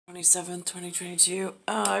27th, 2022.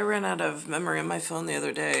 I ran out of memory on my phone the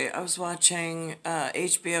other day. I was watching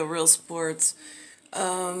HBO Real Sports,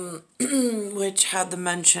 which had the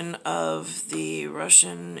mention of the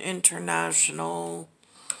Russian International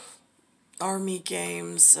Army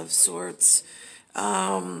Games of sorts.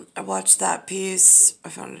 I watched that piece. I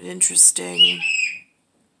found it interesting.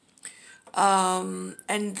 And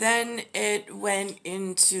then it went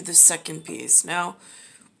into the second piece. Now,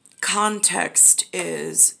 context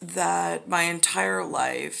is that my entire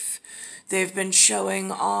life they've been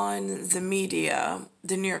showing on the media,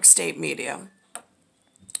 the New York State media,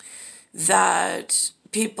 that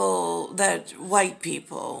white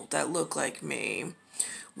people that look like me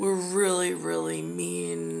were really, really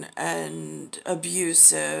mean and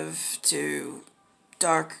abusive to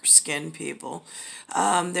dark-skinned people.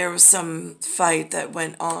 There was some fight that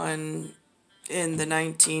went on in the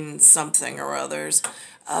 19-something or others.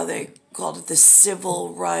 They called it the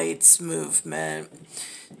Civil Rights Movement.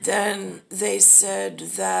 Then they said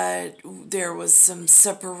that there was some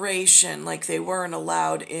separation, like they weren't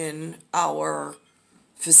allowed in our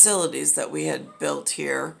facilities that we had built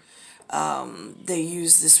here. They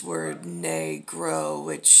used this word negro,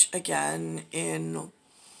 which again, in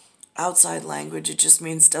outside language, it just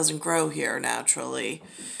means doesn't grow here naturally.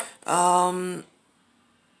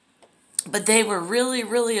 But they were really,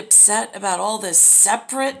 really upset about all this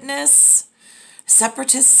separatist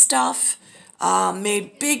stuff,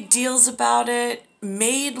 made big deals about it,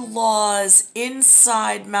 made laws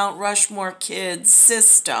inside Mount Rushmore Kids'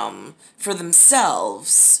 system for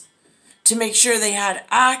themselves to make sure they had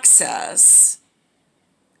access,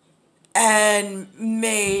 and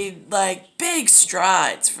made, like, big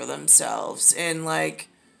strides for themselves. And, like,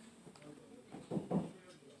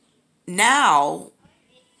 now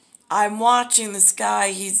I'm watching this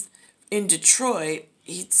guy, he's in Detroit.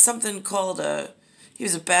 He's something called he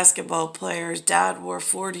was a basketball player. His dad wore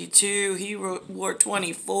 42. He wore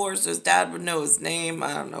 24, so his dad would know his name.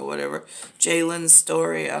 I don't know, whatever. Jalen's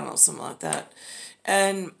story. I don't know, something like that.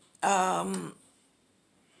 And, I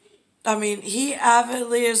mean, he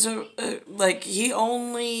avidly is he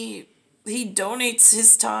donates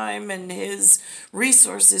his time and his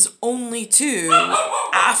resources only to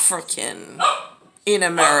African in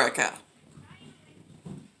America.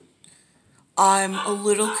 I'm a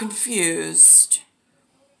little confused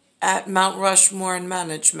at Mount Rushmore and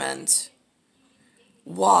management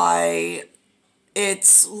why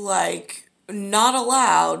it's like not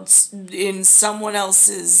allowed in someone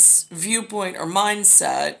else's viewpoint or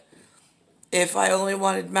mindset. If I only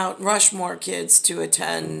wanted Mount Rushmore kids to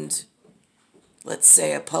attend, let's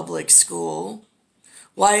say, a public school,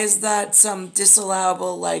 why is that some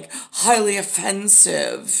disallowable, like, highly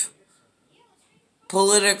offensive,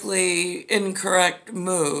 politically incorrect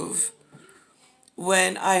move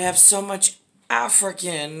when I have so much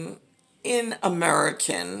African in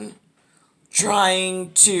American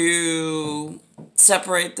trying to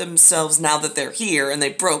separate themselves now that they're here and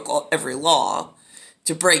they broke every law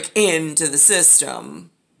to break into the system,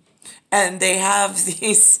 and they have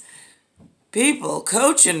these people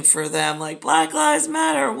coaching for them like Black Lives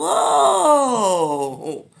Matter.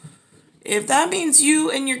 Whoa! If that means you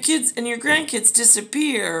and your kids and your grandkids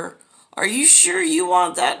disappear, are you sure you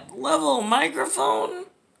want that level of microphone?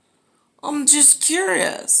 I'm just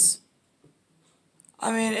curious.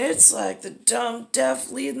 I mean, it's like the dumb deaf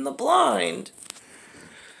leading the blind.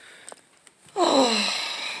 Oh.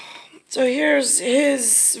 So here's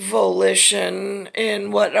his volition in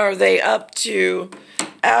what are they up to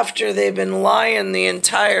after they've been lying the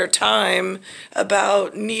entire time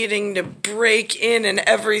about needing to break in and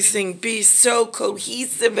everything be so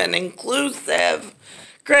cohesive and inclusive.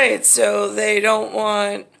 Great, so they don't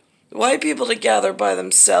want white people to gather by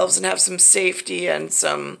themselves and have some safety and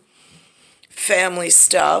some family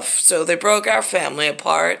stuff, so they broke our family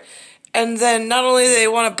apart. And then not only do they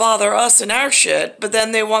want to bother us and our shit, but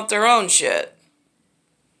then they want their own shit.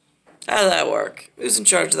 How does that work? Who's in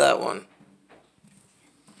charge of that one?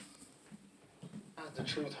 The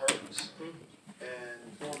truth hurts.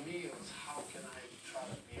 And for me, it was how can I try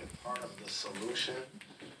to be a part of the solution?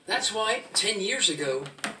 That's why, 10 years ago,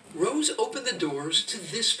 Rose opened the doors to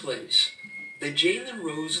this place, the Jalen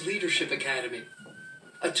Rose Leadership Academy.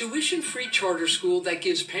 A tuition-free charter school that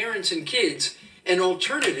gives parents and kids an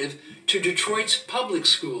alternative to Detroit's public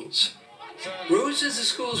schools. Rose is the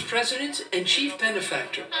school's president and chief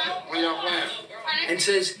benefactor, and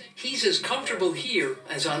says he's as comfortable here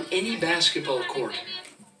as on any basketball court.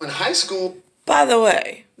 In high school... By the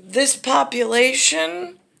way, this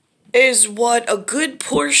population is what a good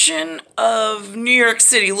portion of New York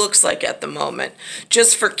City looks like at the moment,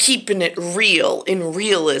 just for keeping it real in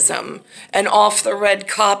realism and off the red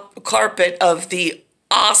carpet of the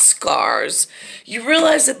Oscars. You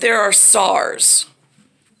realize that there are SARS,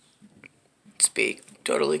 let's be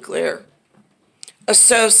totally clear,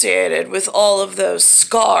 associated with all of those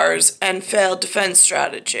scars and failed defense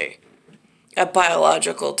strategy at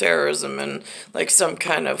biological terrorism and like some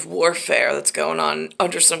kind of warfare that's going on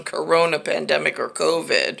under some corona pandemic or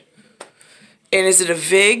COVID. And is it a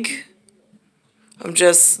VIG?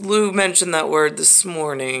 Lou mentioned that word this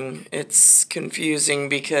morning. It's confusing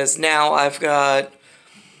because now I've got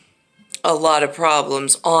a lot of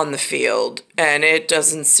problems on the field and it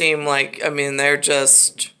doesn't seem like, I mean, they're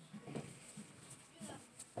just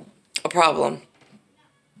a problem.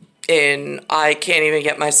 And I can't even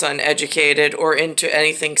get my son educated or into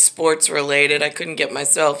anything sports related. I couldn't get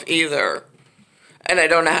myself either. And I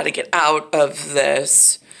don't know how to get out of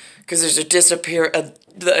this because there's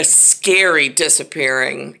a scary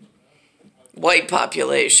disappearing white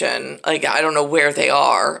population. Like, I don't know where they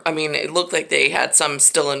are. I mean, it looked like they had some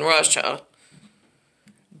still in Russia.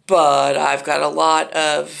 But I've got a lot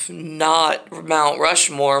of not Mount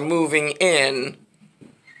Rushmore moving in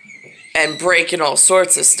and breaking all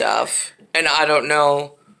sorts of stuff. And I don't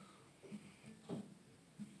know.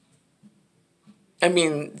 I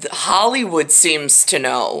mean, Hollywood seems to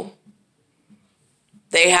know.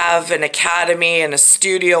 They have an academy and a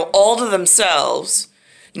studio all to themselves.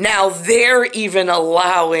 Now they're even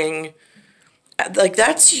allowing, like,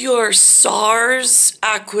 that's your SARS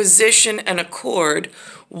acquisition and accord.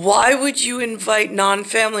 Why would you invite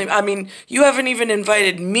non-family? I mean, you haven't even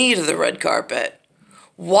invited me to the red carpet.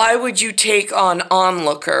 Why would you take on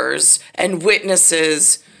onlookers and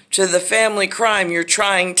witnesses to the family crime you're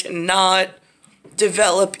trying to not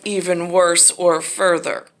develop even worse or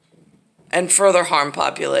further and further harm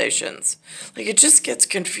populations? Like, it just gets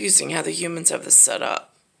confusing how the humans have this set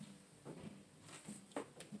up.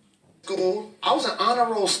 School, I was an honor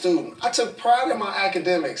roll student. I took pride in my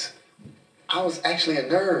academics. I was actually a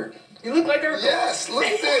nerd. You look like Urkel. Yes, look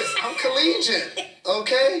at this. I'm collegiate,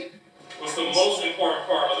 okay? What's the most important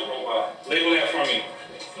part of the robot? Label that for me.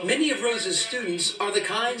 Many of Rose's students are the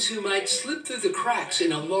kinds who might slip through the cracks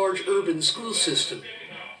in a large urban school system.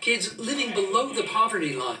 Kids living below the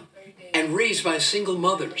poverty line and raised by single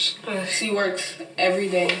mothers. She works every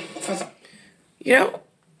day for... You know,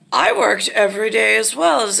 I worked every day as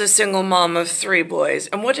well as a single mom of 3 boys.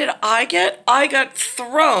 And what did I get? I got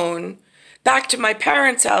thrown back to my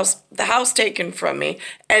parents' house, the house taken from me,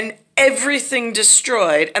 and everything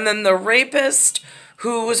destroyed. And then the rapist,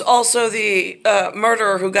 who was also the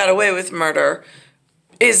murderer who got away with murder,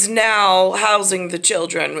 is now housing the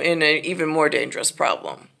children in an even more dangerous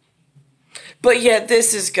problem. But yet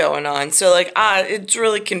this is going on. So, like, it's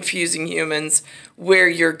really confusing humans where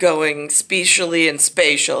you're going specially and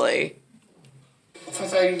spatially. For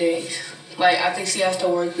 30 days. Like, I think she has to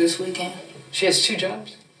work this weekend. She has 2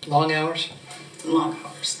 jobs? Long hours? Long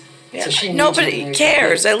hours. Yeah. So Nobody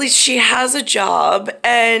cares. At least she has a job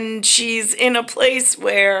and she's in a place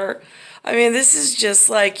where, I mean, this is just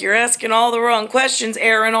like you're asking all the wrong questions,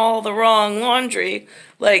 airing all the wrong laundry.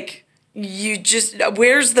 Like, you just,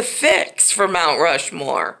 where's the fix for Mount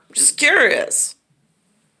Rushmore? I'm just curious.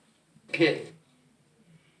 Kid.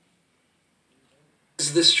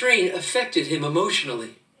 The strain affected him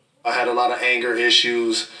emotionally. I had a lot of anger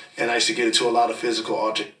issues, and I used to get into a lot of physical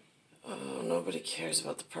altercations. Oh, nobody cares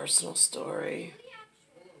about the personal story.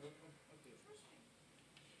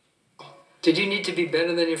 Did you need to be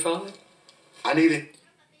better than your father? I needed...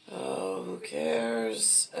 Oh, who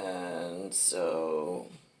cares? And so...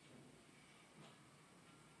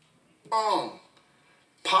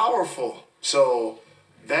 powerful. So,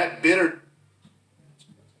 that bitter...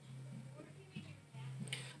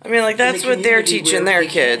 I mean, like, that's what they're teaching their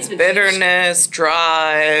kids. Bitterness,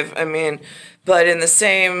 drive, I mean... But in the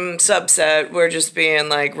same subset, we're just being,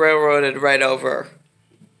 like, railroaded right over.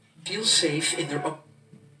 Feel safe in their own...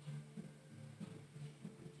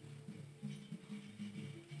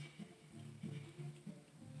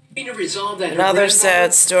 To resolve that Another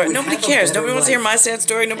sad story. Nobody cares. Nobody wants to hear my sad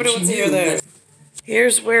story. Nobody wants to hear that.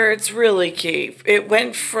 Here's where it's really key. It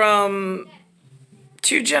went from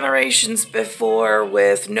 2 generations before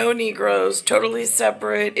with no Negroes, totally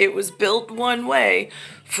separate. It was built one way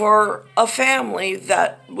for a family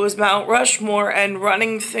that was Mount Rushmore and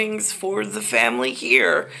running things for the family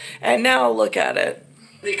here. And now look at it.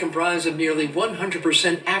 They comprise of nearly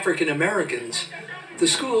 100% African Americans. The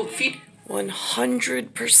school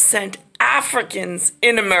 100% Africans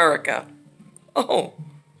in America. Oh.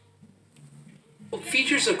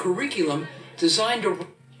 features a curriculum designed to...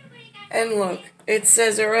 And look, it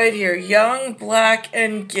says it right here, young, black,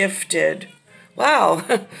 and gifted. Wow,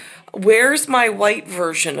 where's my white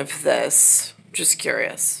version of this? Just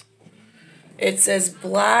curious. It says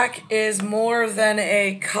black is more than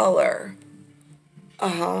a color.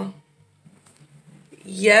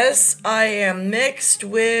 Yes, I am mixed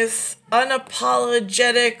with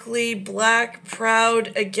unapologetically black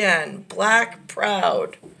proud again. Black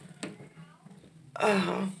proud.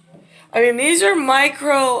 I mean, these are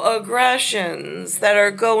microaggressions that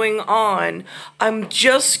are going on. I'm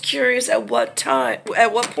just curious at what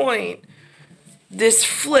point this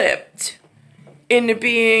flipped into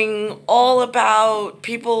being all about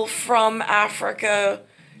people from Africa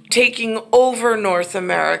taking over North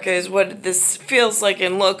America is what this feels like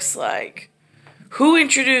and looks like. Who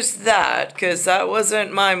introduced that? Because that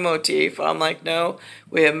wasn't my motif. I'm like, no,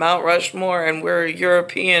 we have Mount Rushmore and we're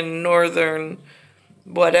European, Northern,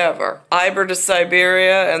 whatever. Iber to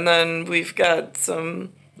Siberia, and then we've got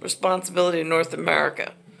some responsibility in North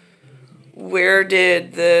America. Where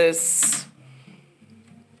did this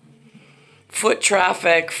foot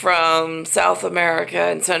traffic from South America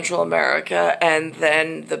and Central America, and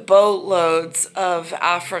then the boatloads of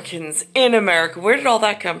Africans in America, where did all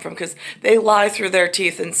that come from? Because they lie through their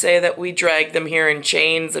teeth and say that we dragged them here in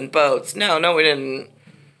chains and boats. No, we didn't.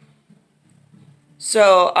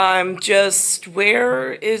 So I'm just,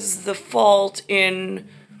 where is the fault in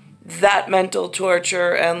that mental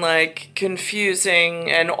torture and like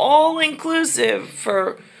confusing and all-inclusive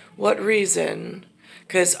for what reason?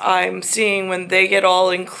 Because I'm seeing when they get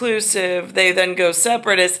all-inclusive, they then go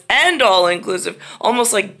separatist and all-inclusive,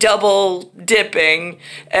 almost like double dipping,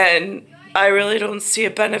 and I really don't see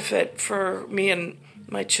a benefit for me and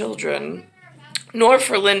my children, nor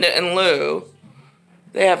for Linda and Lou.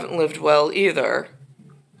 They haven't lived well either.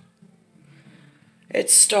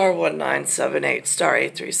 It's star 1978, star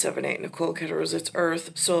 8378, Nicole, Cattaruzza. It's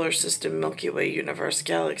Earth, Solar System, Milky Way, Universe,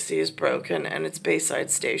 Galaxy is broken, and it's Bayside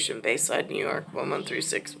Station, Bayside, New York,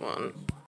 11361.